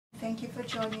Thank you for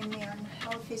joining me on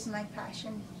Health is My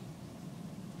Passion.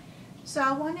 So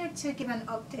I wanted to give an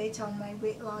update on my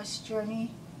weight loss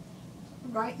journey.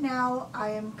 Right now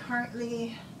I've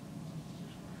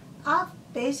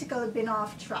basically been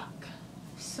off track.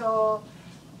 So,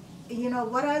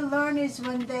 what I learned is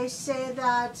when they say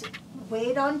that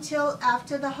wait until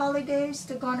after the holidays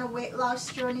to go on a weight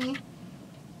loss journey,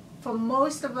 for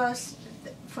most of us,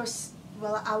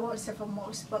 well, I won't say for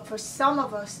most, but for some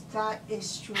of us, that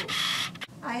is true.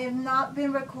 I have not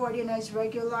been recording as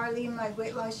regularly in my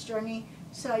weight loss journey,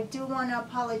 so I do want to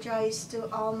apologize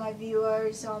to all my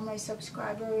viewers, all my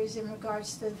subscribers in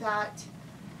regards to that.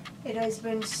 It has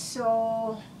been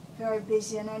so very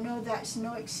busy, and I know that's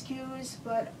no excuse,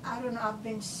 but I don't know, I've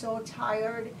been so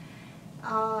tired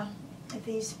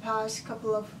these past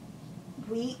couple of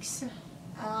weeks,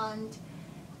 and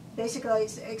basically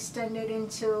it's extended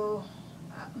into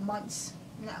months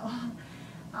now.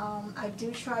 I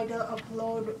do try to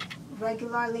upload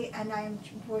regularly, and I'm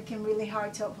working really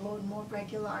hard to upload more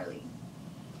regularly.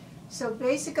 So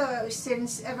basically,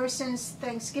 ever since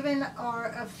Thanksgiving,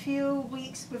 or a few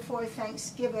weeks before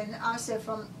Thanksgiving,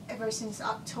 ever since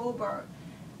October,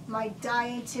 my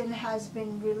dieting has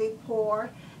been really poor.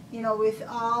 With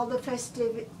all the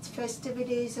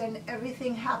festivities and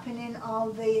everything happening,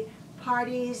 all the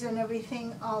parties and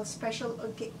everything, all special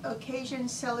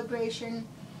occasions, celebration,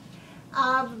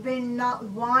 I've been not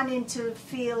wanting to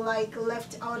feel like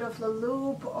left out of the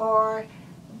loop or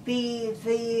be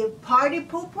the party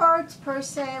pooper per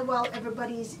se while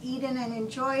everybody's eating and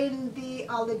enjoying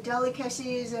all the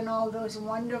delicacies and all those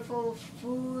wonderful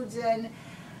foods and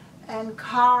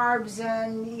carbs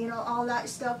and all that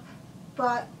stuff.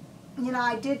 But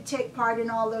I did take part in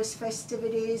all those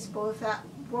festivities, both at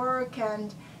work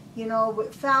and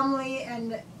with family,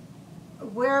 and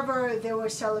wherever there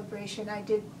was celebration, I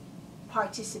did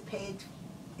participate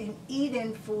in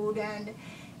eating food. And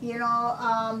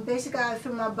basically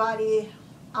through my body's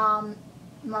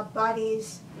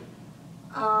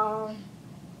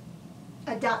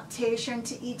adaptation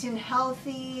to eating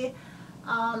healthy,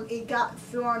 it got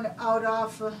thrown out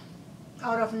of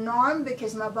norm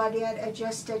because my body had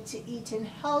adjusted to eating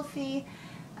healthy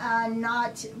and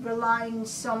not relying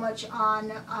so much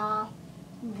on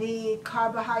the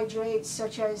carbohydrates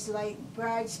such as like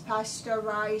breads, pasta,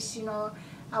 rice.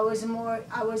 I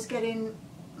was getting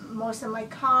most of my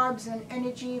carbs and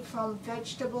energy from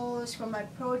vegetables, from my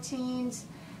proteins,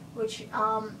 which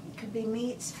could be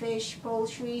meats, fish,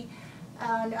 poultry,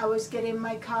 and I was getting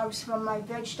my carbs from my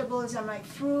vegetables and my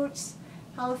fruits,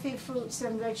 healthy fruits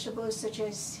and vegetables such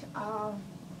as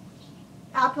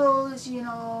apples,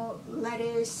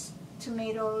 lettuce,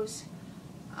 tomatoes,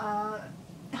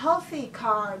 healthy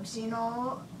carbs,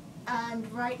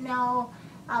 and right now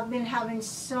I've been having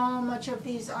so much of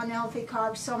these unhealthy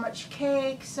carbs, so much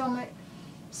cake, so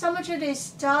much of this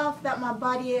stuff that my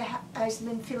body has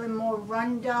been feeling more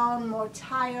run down, more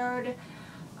tired.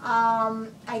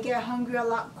 I get hungry a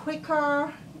lot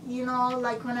quicker,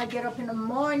 like when I get up in the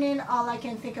morning, all I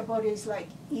can think about is like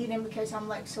eating because I'm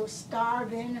like so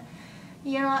starving,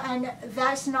 and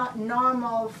that's not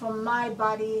normal for my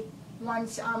body.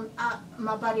 Once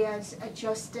my body has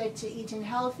adjusted to eating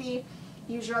healthy,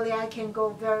 usually I can go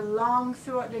very long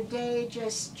throughout the day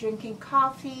just drinking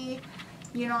coffee.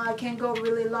 I can go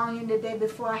really long in the day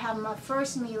before I have my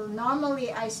first meal.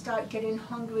 Normally I start getting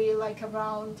hungry like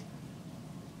around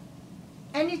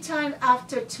anytime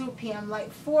after 2 p.m.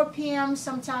 like 4 p.m.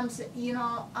 Sometimes,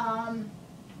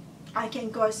 I can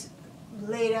go as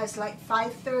late as like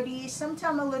 5:30,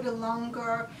 sometimes a little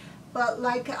longer. But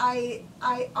like I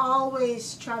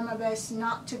always try my best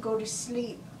not to go to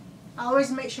sleep. I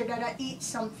always make sure that I eat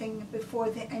something before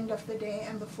the end of the day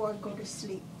and before I go to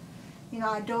sleep.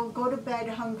 I don't go to bed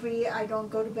hungry. I don't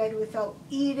go to bed without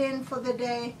eating for the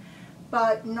day.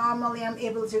 But normally I'm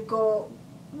able to go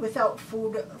without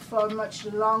food for much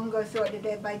longer throughout the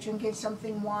day by drinking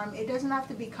something warm. It doesn't have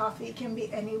to be coffee. It can be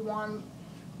any warm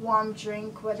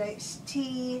drink, whether it's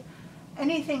tea,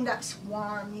 anything that's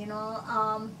warm,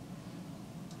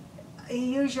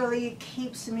 It usually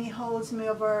holds me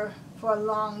over for a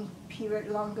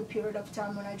longer period of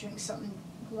time when I drink something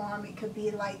warm. It could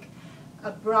be like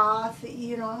a broth,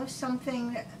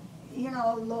 something,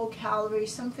 low calorie,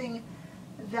 something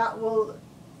that will,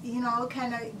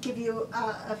 kind of give you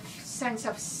a sense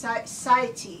of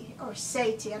satiety, or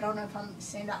satiety, I don't know if I'm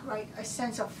saying that right, a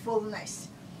sense of fullness,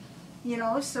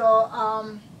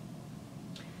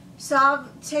 So I've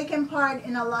taken part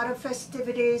in a lot of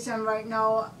festivities, and right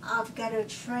now I've got to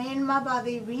retrain my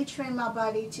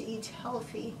body to eat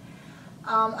healthy.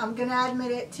 I'm going to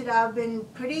admit it today, I've been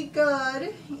pretty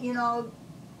good,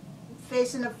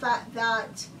 facing the fact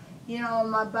that, you know,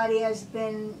 my body has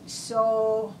been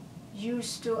so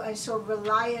used to and so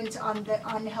reliant on the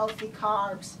unhealthy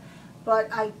carbs.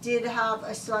 But I did have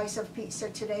a slice of pizza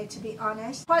today, to be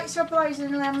honest. Quite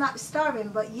surprisingly, I'm not starving.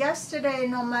 But yesterday,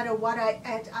 no matter what I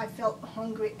ate, I felt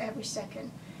hungry every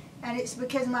second. And it's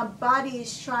because my body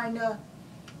is trying to,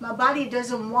 my body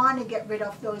doesn't want to get rid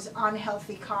of those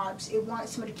unhealthy carbs. It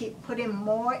wants me to keep putting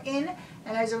more in.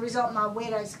 And as a result, my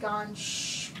weight has gone,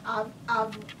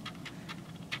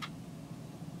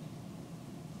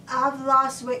 I've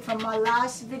lost weight from my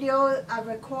last video I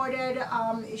recorded.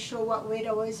 It showed what weight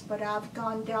I was, but I've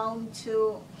gone down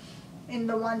to in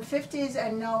the 150s,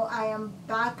 and now I am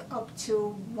back up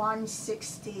to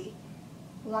 160s,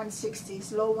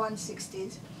 low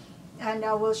 160s, and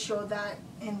I will show that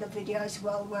in the video as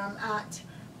well where I'm at.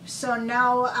 So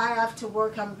now I have to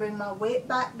work on bring my weight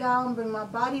back down, bring my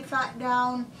body fat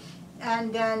down,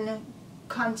 and then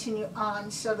continue on.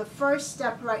 So the first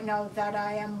step right now that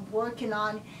I am working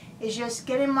on is just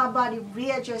getting my body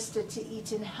readjusted to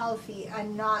eating healthy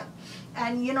and not,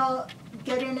 and you know,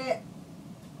 getting it,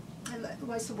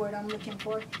 what's the word I'm looking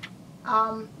for,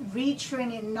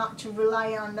 retraining not to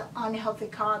rely on the unhealthy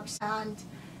carbs and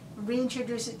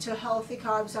reintroduce it to healthy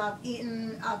carbs. I've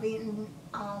eaten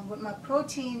with my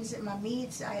proteins and my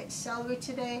meats. I ate celery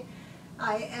today.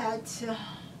 I ate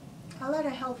a lot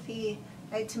of healthy.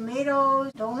 I ate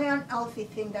tomatoes. The only unhealthy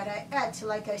thing that I ate,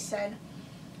 like I said,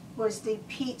 was the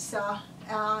pizza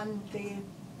and the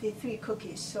 3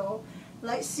 cookies. So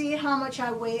let's see how much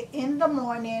I weigh in the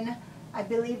morning. I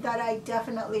believe that I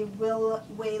definitely will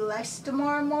weigh less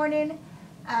tomorrow morning.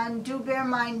 And do bear in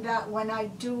mind that when I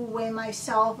do weigh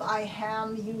myself, I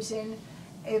am using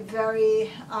a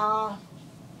very a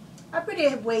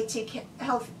pretty weighty,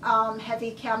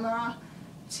 heavy camera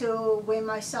to weigh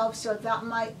myself, so that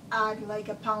might add like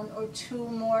a pound or 2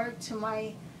 more to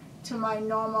my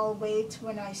normal weight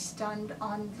when I stand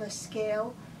on the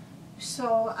scale.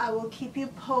 So I will keep you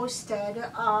posted.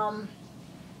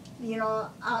 You know,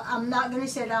 I'm not going to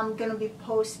say that I'm going to be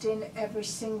posting every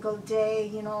single day.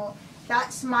 You know,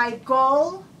 that's my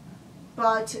goal.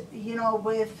 But you know,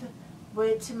 with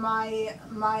my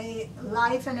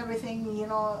life and everything, you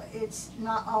know, it's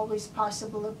not always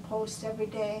possible to post every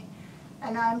day.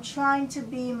 And I'm trying to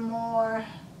be more,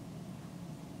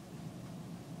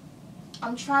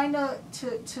 I'm trying to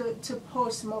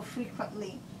post more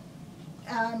frequently.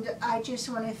 And I just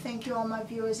want to thank you all my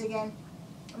viewers again.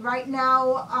 Right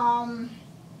now,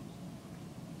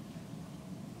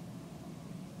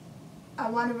 I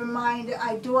want to remind,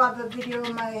 I do have a video,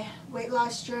 my weight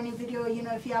loss journey video. You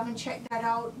know, if you haven't checked that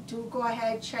out, do go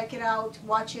ahead, check it out,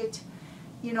 watch it.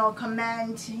 You know,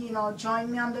 comment, you know,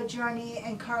 join me on the journey,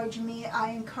 encourage me.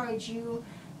 I encourage you.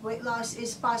 Weight loss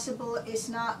is possible. It's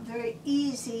not very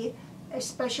easy,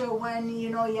 especially when, you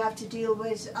know, you have to deal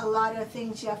with a lot of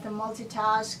things. You have to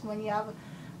multitask when you have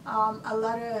a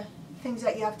lot of things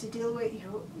that you have to deal with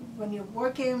when you're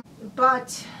working.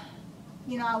 But,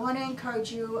 you know, I want to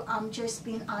encourage you. I'm just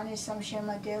being honest. I'm sharing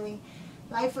my daily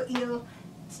life with you.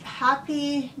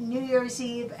 Happy New Year's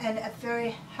Eve and a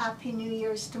very happy New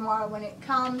Year's tomorrow when it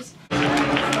comes. That's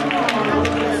a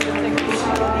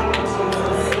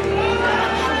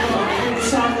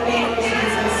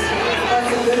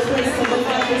good place to lift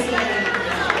up His name.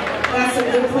 That's a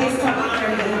good place to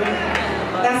honor Him.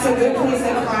 That's a good place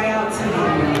to cry out to Him.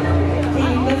 Can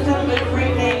you lift up the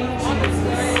great name of Jesus?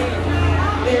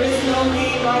 There is no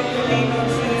name like the name of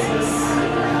Jesus.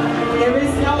 There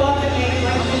is no